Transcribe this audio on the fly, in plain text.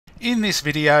In this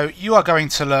video, you are going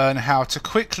to learn how to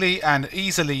quickly and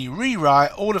easily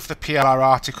rewrite all of the PLR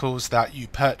articles that you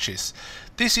purchase.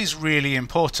 This is really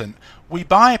important. We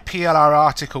buy PLR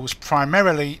articles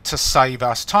primarily to save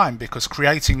us time because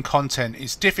creating content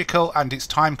is difficult and it's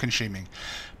time consuming.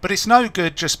 But it's no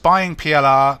good just buying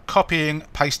PLR, copying,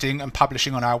 pasting and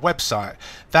publishing on our website.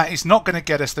 That is not going to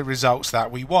get us the results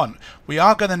that we want. We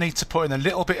are going to need to put in a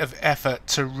little bit of effort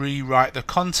to rewrite the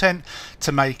content,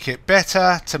 to make it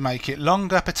better, to make it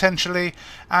longer potentially,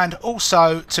 and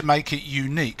also to make it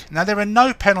unique. Now there are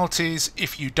no penalties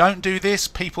if you don't do this.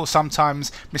 People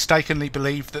sometimes mistakenly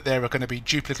believe that there are going to be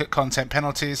duplicate content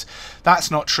penalties.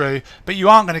 That's not true, but you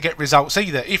aren't going to get results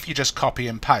either if you just copy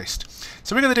and paste.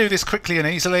 So we're going to do this quickly and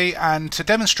easily, and to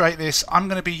demonstrate this I'm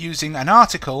going to be using an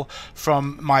article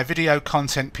from my video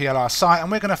content PLR site, and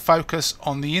we're going to focus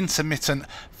on the intermittent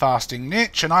fasting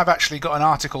niche, and I've actually got an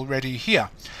article ready here.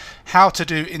 How to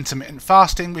do intermittent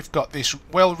fasting. We've got this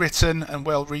well written and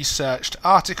well researched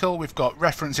article. We've got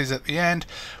references at the end.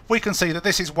 We can see that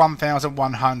this is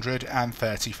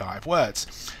 1,135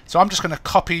 words. So I'm just going to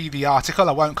copy the article.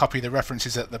 I won't copy the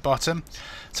references at the bottom.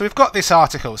 So we've got this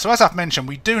article. So as I've mentioned,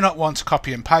 we do not want to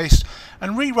copy and paste,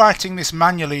 and rewriting this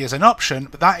manually is an option,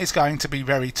 but that is going to be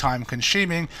very time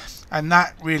consuming, and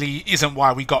that really isn't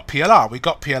why we got PLR. We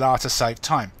got PLR to save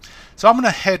time. So I'm going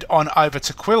to head on over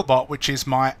to Quillbot, which is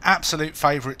my absolute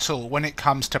favorite tool when it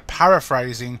comes to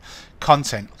paraphrasing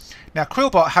content. Now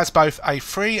Quillbot has both a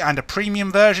free and a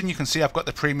premium version. You can see I've got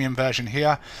the premium version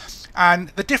here, and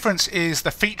the difference is the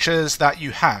features that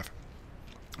you have.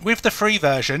 With the free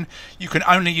version, you can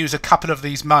only use a couple of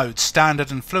these modes, standard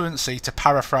and fluency, to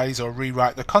paraphrase or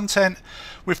rewrite the content.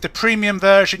 With the premium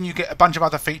version, you get a bunch of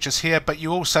other features here, but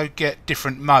you also get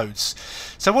different modes.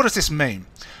 So what does this mean?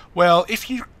 Well, if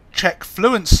you check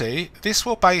fluency, this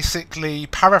will basically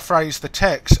paraphrase the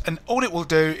text, and all it will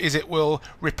do is it will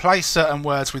replace certain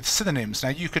words with synonyms. Now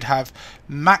you could have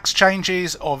max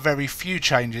changes or very few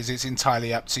changes, it's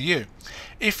entirely up to you.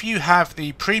 If you have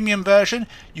the premium version,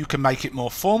 you can make it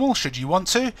more formal should you want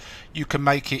to. You can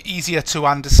make it easier to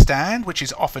understand, which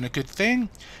is often a good thing.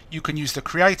 You can use the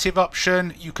creative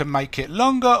option, you can make it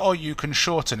longer, or you can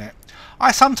shorten it.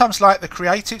 I sometimes like the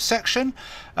creative section.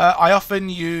 I often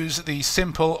use the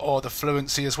simple or the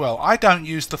fluency as well. I don't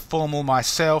use the formal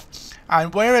myself,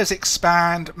 and whereas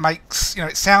expand makes,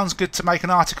 it sounds good to make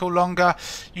an article longer,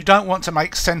 you don't want to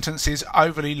make sentences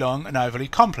overly long and overly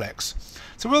complex.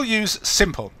 So we'll use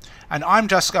simple, and I'm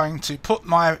just going to put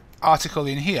my article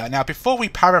in here. Now before we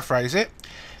paraphrase it,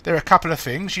 there are a couple of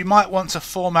things. You might want to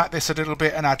format this a little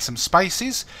bit and add some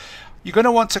spaces. You're going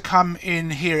to want to come in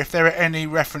here if there are any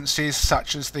references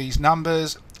such as these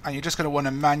numbers, and you're just going to want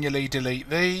to manually delete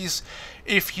these.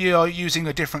 If you're using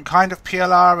a different kind of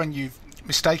PLR and you've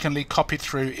mistakenly copied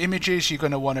through images, you're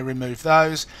going to want to remove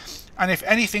those. And if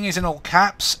anything is in all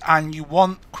caps and you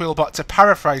want Quillbot to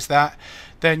paraphrase that,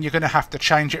 then you're going to have to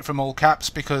change it from all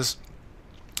caps, because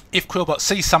if Quillbot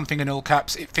sees something in all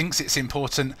caps, it thinks it's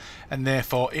important and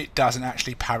therefore it doesn't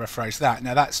actually paraphrase that.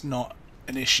 Now that's not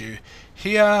an issue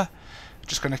here.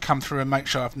 Just going to come through and make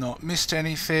sure I've not missed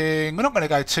anything. We're not going to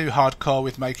go too hardcore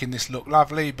with making this look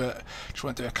lovely, but just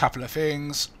want to do a couple of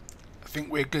things. I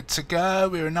think we're good to go.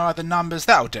 We're in no other numbers.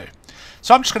 That'll do.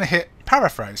 So I'm just going to hit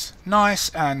paraphrase.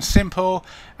 Nice and simple.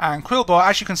 And Quillbot,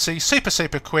 as you can see,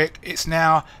 super quick. It's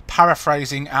now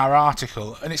paraphrasing our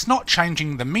article, and it's not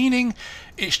changing the meaning.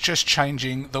 It's just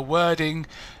changing the wording,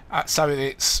 so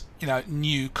it's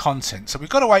new content. So we've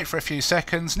got to wait for a few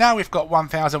seconds. Now we've got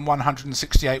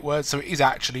 1,168 words, so it is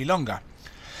actually longer.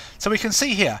 So we can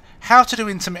see here how to do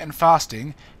intermittent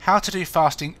fasting, how to do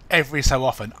fasting every so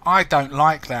often. I don't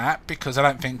like that because I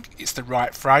don't think it's the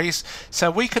right phrase. So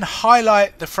we can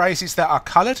highlight the phrases that are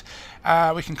coloured.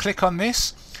 We can click on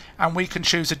this and we can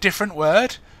choose a different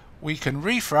word. We can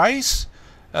rephrase.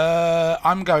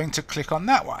 I'm going to click on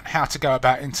that one, how to go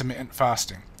about intermittent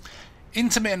fasting.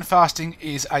 Intermittent fasting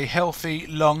is a healthy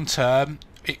long term.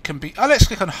 It can be, let's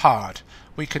click on hard.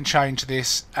 We can change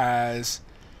this as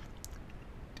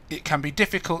it can be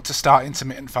difficult to start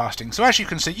intermittent fasting. So as you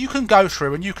can see, you can go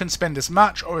through and you can spend as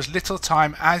much or as little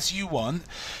time as you want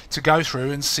to go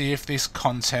through and see if this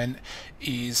content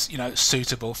is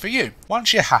suitable for you.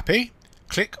 Once you're happy,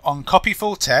 click on copy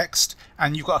full text,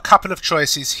 and you've got a couple of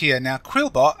choices here. Now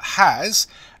Quillbot has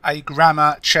a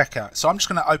grammar checker, so I'm just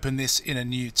going to open this in a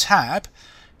new tab.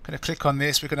 I'm going to click on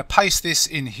this, we're going to paste this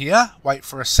in here, wait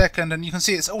for a second, and you can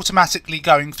see it's automatically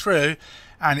going through,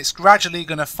 and it's gradually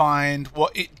going to find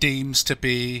what it deems to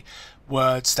be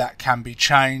words that can be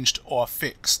changed or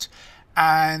fixed.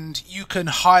 and you can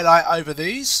highlight over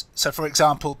these. So for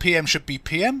example, PM should be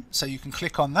PM, so you can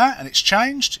click on that and it's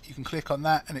changed. You can click on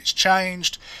that and it's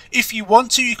changed. If you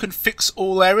want to, you can fix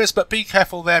all errors, but be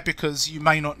careful there because you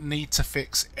may not need to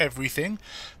fix everything.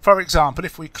 For example,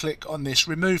 if we click on this,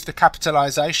 remove the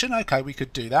capitalization, okay, we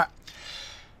could do that.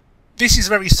 This is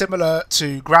very similar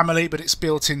to Grammarly, but it's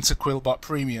built into Quillbot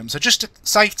Premium. So just to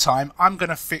save time, I'm going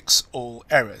to fix all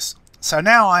errors. So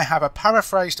now I have a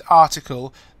paraphrased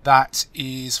article that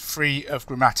is free of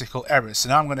grammatical errors. So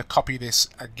now I'm going to copy this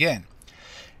again.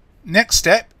 Next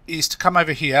step is to come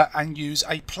over here and use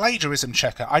a plagiarism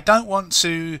checker. I don't want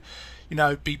to,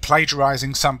 be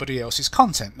plagiarizing somebody else's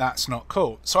content. That's not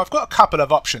cool. So I've got a couple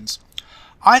of options.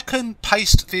 I can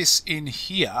paste this in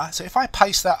here. So if I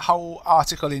paste that whole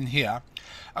article in here,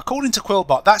 according to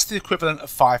Quillbot, that's the equivalent of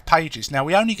 5 pages. Now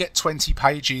we only get 20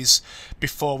 pages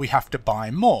before we have to buy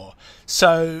more.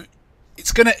 So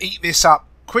it's going to eat this up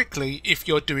quickly if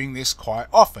you're doing this quite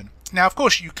often. Now of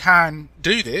course you can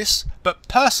do this, but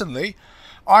personally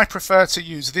I prefer to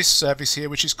use this service here,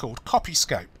 which is called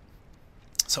Copyscape.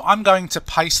 So I'm going to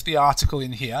paste the article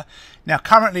in here. Now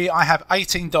currently I have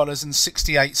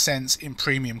 $18.68 in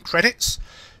premium credits.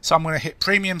 So I'm going to hit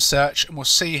premium search and we'll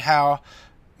see how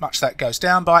much that goes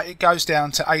down by. It goes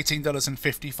down to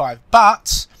 $18.55,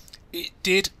 but it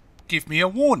did give me a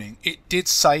warning. It did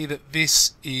say that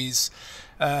this is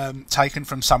taken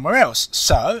from somewhere else.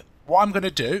 So what I'm going to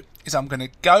do is I'm going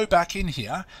to go back in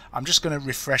here. I'm just going to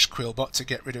refresh Quillbot to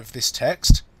get rid of this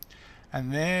text.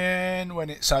 And then when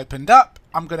it's opened up,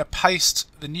 I'm going to paste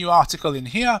the new article in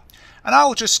here, and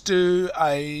I'll just do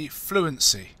a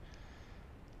fluency.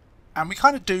 And we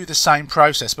kind of do the same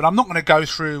process, but I'm not going to go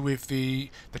through with the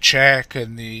check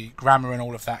and the grammar and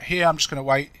all of that here. I'm just going to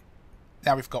wait.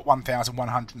 Now we've got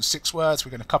 1,106 words.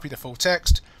 We're going to copy the full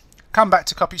text, come back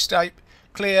to Copyscape,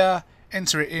 clear,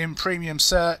 enter it in, premium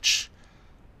search,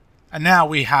 and now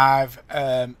we have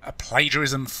a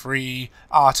plagiarism-free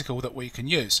article that we can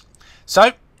use. So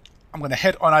I'm going to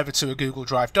head on over to a Google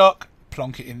Drive doc,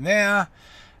 plonk it in there,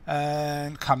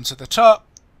 and come to the top,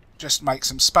 just make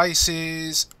some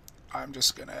spaces. I'm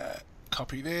just going to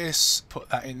copy this, put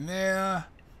that in there.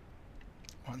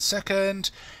 1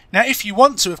 second. Now if you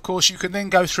want to, of course, you can then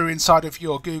go through inside of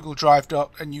your Google Drive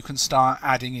doc and you can start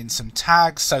adding in some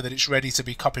tags so that it's ready to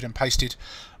be copied and pasted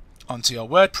onto your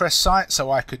WordPress site. So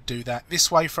I could do that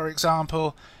this way, for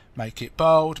example, make it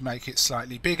bold, make it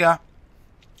slightly bigger,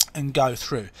 and go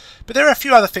through. But there are a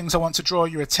few other things I want to draw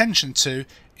your attention to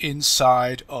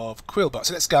inside of Quillbot.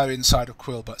 So let's go inside of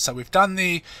Quillbot. So we've done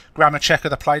the grammar checker,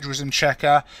 the plagiarism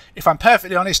checker. If I'm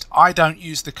perfectly honest, I don't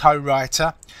use the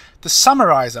co-writer. The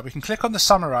summarizer, we can click on the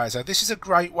summarizer. This is a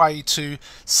great way to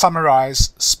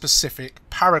summarize specific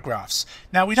paragraphs.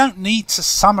 Now we don't need to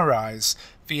summarize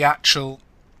the actual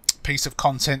piece of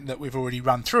content that we've already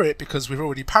run through it because we've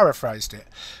already paraphrased it.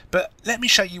 But let me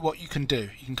show you what you can do.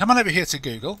 You can come on over here to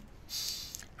Google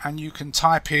and you can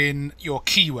type in your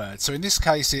keyword. So in this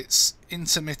case it's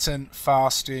intermittent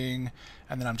fasting,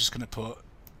 and then I'm just going to put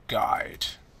guide.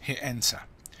 Hit enter.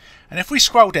 And if we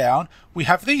scroll down, we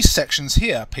have these sections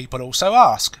here. People also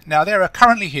ask. Now there are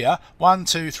currently here 1,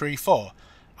 2, 3, 4.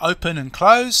 Open and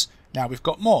close. Now we've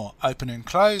got more. Open and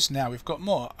close. Now we've got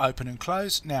more. Open and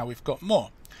close. Now we've got more.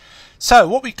 So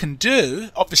what we can do,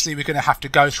 obviously we're going to have to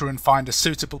go through and find a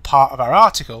suitable part of our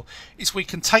article, is we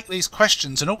can take these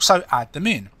questions and also add them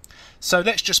in. So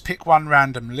let's just pick one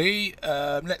randomly.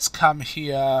 Let's come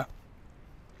here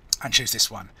and choose this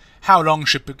one. How long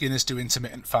should beginners do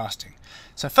intermittent fasting?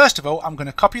 So first of all, I'm going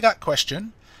to copy that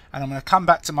question and I'm going to come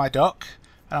back to my doc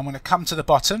and I'm going to come to the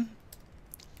bottom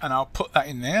and I'll put that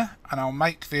in there and I'll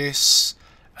make this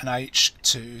an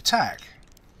H2 tag.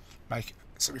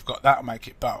 So we've got that, I'll make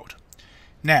it bold.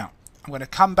 Now, I'm going to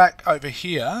come back over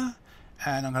here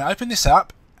and I'm going to open this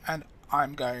up and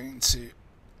I'm going to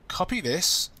copy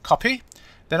this,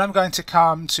 then I'm going to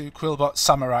come to Quillbot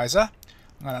Summarizer.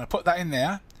 I'm going to put that in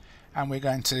there and we're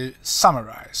going to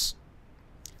summarize.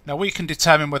 Now we can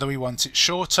determine whether we want it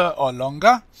shorter or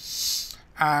longer,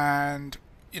 and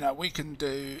we can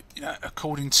do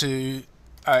according to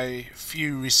a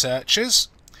few researchers.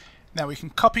 Now we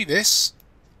can copy this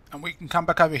and we can come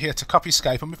back over here to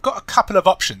Copyscape and we've got a couple of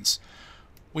options.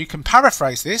 We can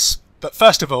paraphrase this, but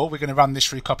first of all we're going to run this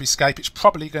through Copyscape. It's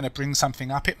probably going to bring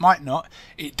something up. It might not.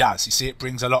 It does. You see, it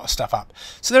brings a lot of stuff up.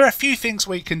 So there are a few things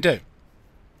we can do.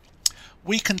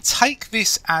 We can take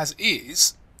this as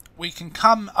is. We can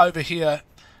come over here.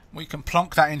 We can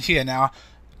plonk that in here. Now,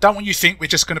 don't want you to think we're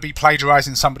just going to be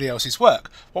plagiarizing somebody else's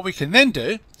work. What we can then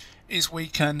do is we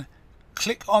can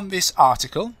click on this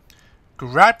article,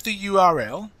 grab the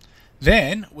URL,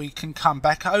 Then we can come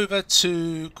back over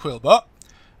to Quillbot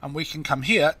and we can come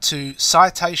here to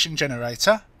citation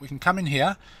generator. We can come in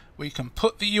here, we can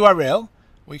put the URL,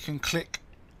 we can click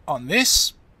on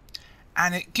this,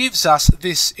 and it gives us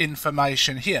this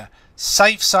information here.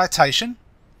 Save citation.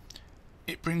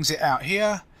 It brings it out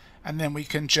here, and then we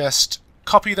can just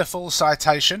copy the full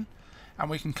citation and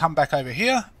we can come back over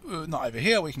here, not over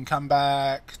here, we can come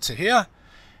back to here,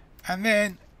 and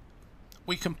then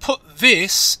we can put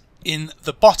this in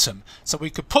the bottom. So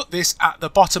we could put this at the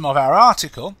bottom of our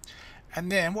article,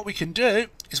 and then what we can do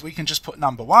is we can just put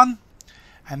number 1,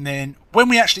 and then when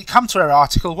we actually come to our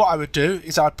article, what I would do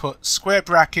is I'd put square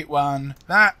bracket 1,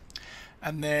 that,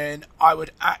 and then I would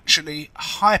actually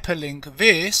hyperlink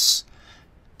this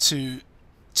to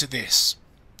this.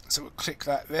 So we'll click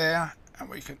that there and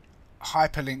we can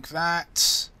hyperlink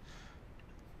that,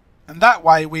 and that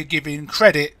way we're giving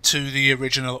credit to the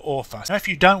original author. Now if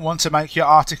you don't want to make your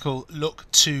article look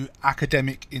too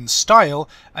academic in style,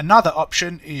 another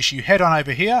option is you head on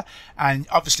over here, and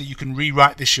obviously you can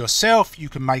rewrite this yourself. You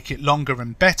can make it longer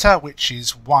and better, which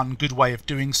is one good way of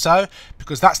doing so,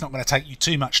 because that's not going to take you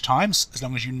too much time as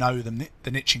long as you know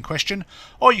the niche in question.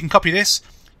 Or you can copy this,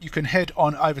 you can head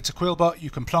on over to Quillbot, you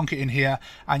can plonk it in here,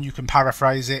 and you can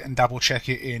paraphrase it and double check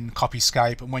it in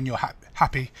Copyscape, and when you're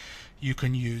happy you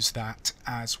can use that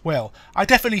as well. I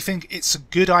definitely think it's a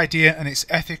good idea and it's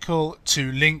ethical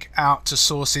to link out to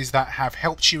sources that have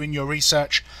helped you in your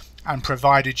research and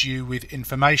provided you with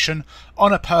information.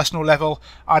 On a personal level,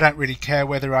 I don't really care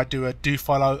whether I do a do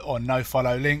follow or no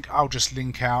follow link. I'll just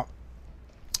link out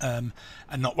and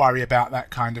not worry about that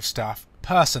kind of stuff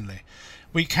personally.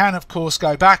 We can of course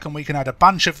go back and we can add a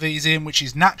bunch of these in, which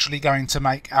is naturally going to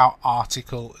make our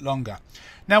article longer.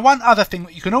 Now one other thing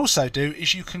that you can also do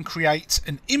is you can create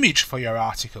an image for your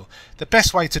article. The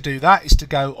best way to do that is to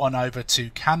go on over to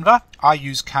Canva. I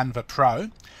use Canva Pro,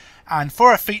 and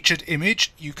for a featured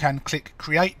image you can click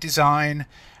create design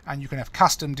and you can have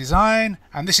custom design,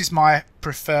 and this is my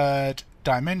preferred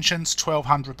dimensions,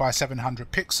 1200 by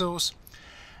 700 pixels.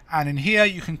 And in here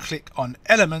you can click on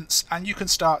elements and you can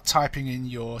start typing in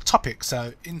your topic.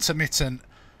 So intermittent,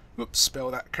 whoops, spell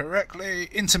that correctly,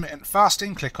 intermittent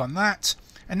fasting, click on that.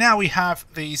 And now we have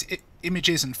these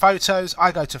images and photos.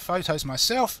 I go to photos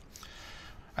myself,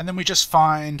 and then we just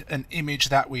find an image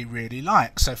that we really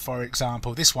like. So for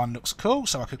example, this one looks cool,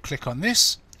 so I could click on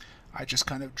this. I just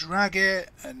kind of drag it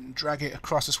and drag it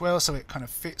across as well, so it kind of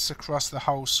fits across the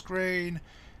whole screen.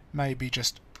 Maybe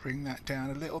just bring that down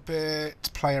a little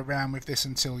bit, play around with this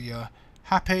until you're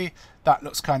happy. That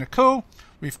looks kind of cool.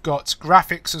 We've got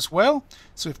graphics as well,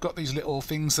 so we've got these little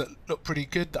things that look pretty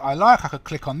good that I like. I could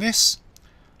click on this,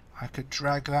 I could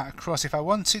drag that across if I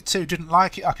wanted to. Didn't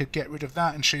like it, I could get rid of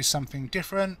that and choose something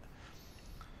different.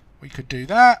 We could do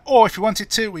that, or if you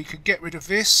wanted to, we could get rid of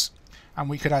this and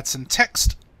we could add some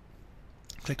text.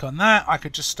 Click on that. I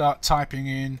could just start typing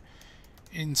in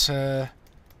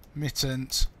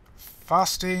intermittent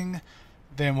fasting.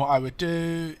 Then what I would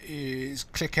do is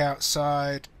click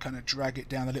outside, kind of drag it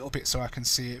down a little bit so I can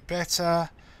see it better.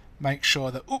 Make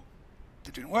sure that, oop,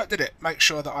 it didn't work, did it? Make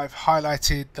sure that I've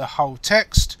highlighted the whole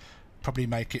text. Probably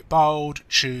make it bold,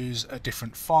 choose a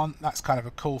different font. That's kind of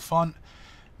a cool font.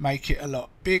 Make it a lot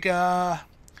bigger.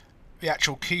 The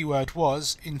actual keyword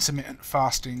was intermittent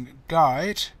fasting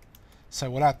guide, so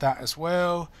we'll add that as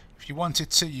well. If you wanted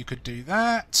to, you could do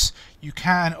that. You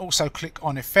can also click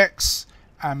on effects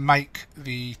and make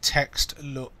the text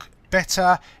look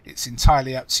better. It's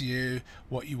entirely up to you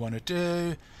what you want to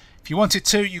do. If you wanted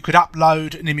to, you could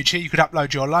upload an image here. You could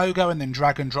upload your logo and then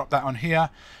drag and drop that on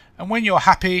here. And when you're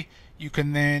happy, you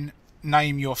can then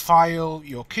name your file,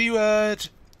 your keyword,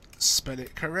 spell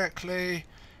it correctly,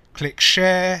 click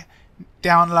share,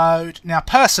 download. Now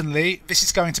personally, this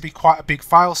is going to be quite a big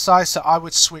file size, so I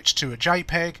would switch to a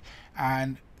JPEG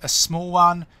and a small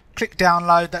one. Click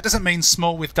download. That doesn't mean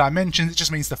small with dimensions, it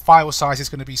just means the file size is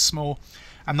going to be small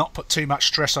and not put too much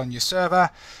stress on your server.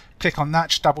 Click on that,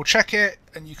 just double check it,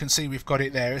 and you can see we've got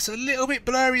it there. It's a little bit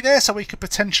blurry there, so we could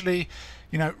potentially,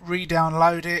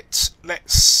 re-download it.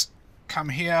 Let's come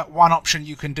here. One option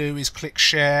you can do is click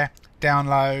share,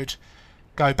 download,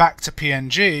 go back to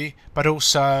PNG, but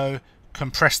also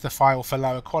compress the file for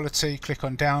lower quality. Click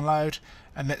on download,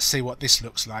 and let's see what this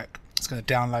looks like. It's going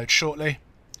to download shortly.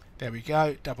 There we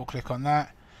go, double click on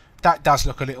that. That does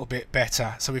look a little bit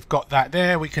better. So we've got that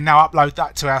there. We can now upload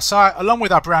that to our site along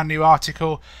with our brand new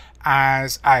article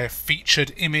as a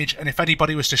featured image, and if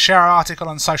anybody was to share our article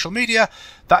on social media,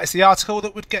 that is the article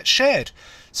that would get shared.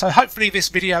 So hopefully this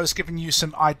video has given you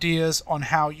some ideas on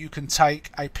how you can take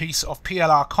a piece of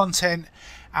PLR content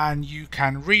and you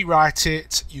can rewrite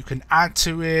it, you can add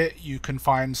to it, you can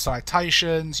find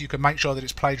citations, you can make sure that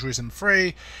it's plagiarism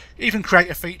free, even create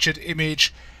a featured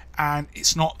image, and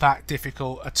it's not that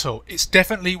difficult at all. It's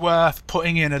definitely worth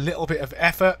putting in a little bit of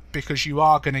effort because you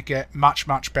are going to get much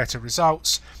better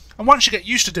results. And once you get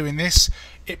used to doing this,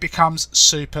 it becomes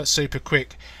super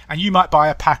quick. And you might buy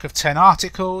a pack of 10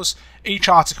 articles. Each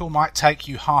article might take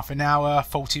you half an hour,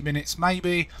 40 minutes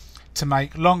maybe, to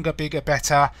make longer, bigger,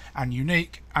 better and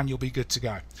unique, and you'll be good to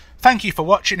go. Thank you for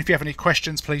watching. If you have any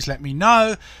questions, please let me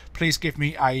know. Please give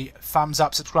me a thumbs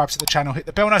up, subscribe to the channel, hit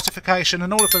the bell notification,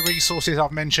 and all of the resources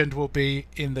I've mentioned will be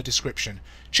in the description.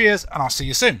 Cheers, and I'll see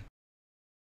you soon.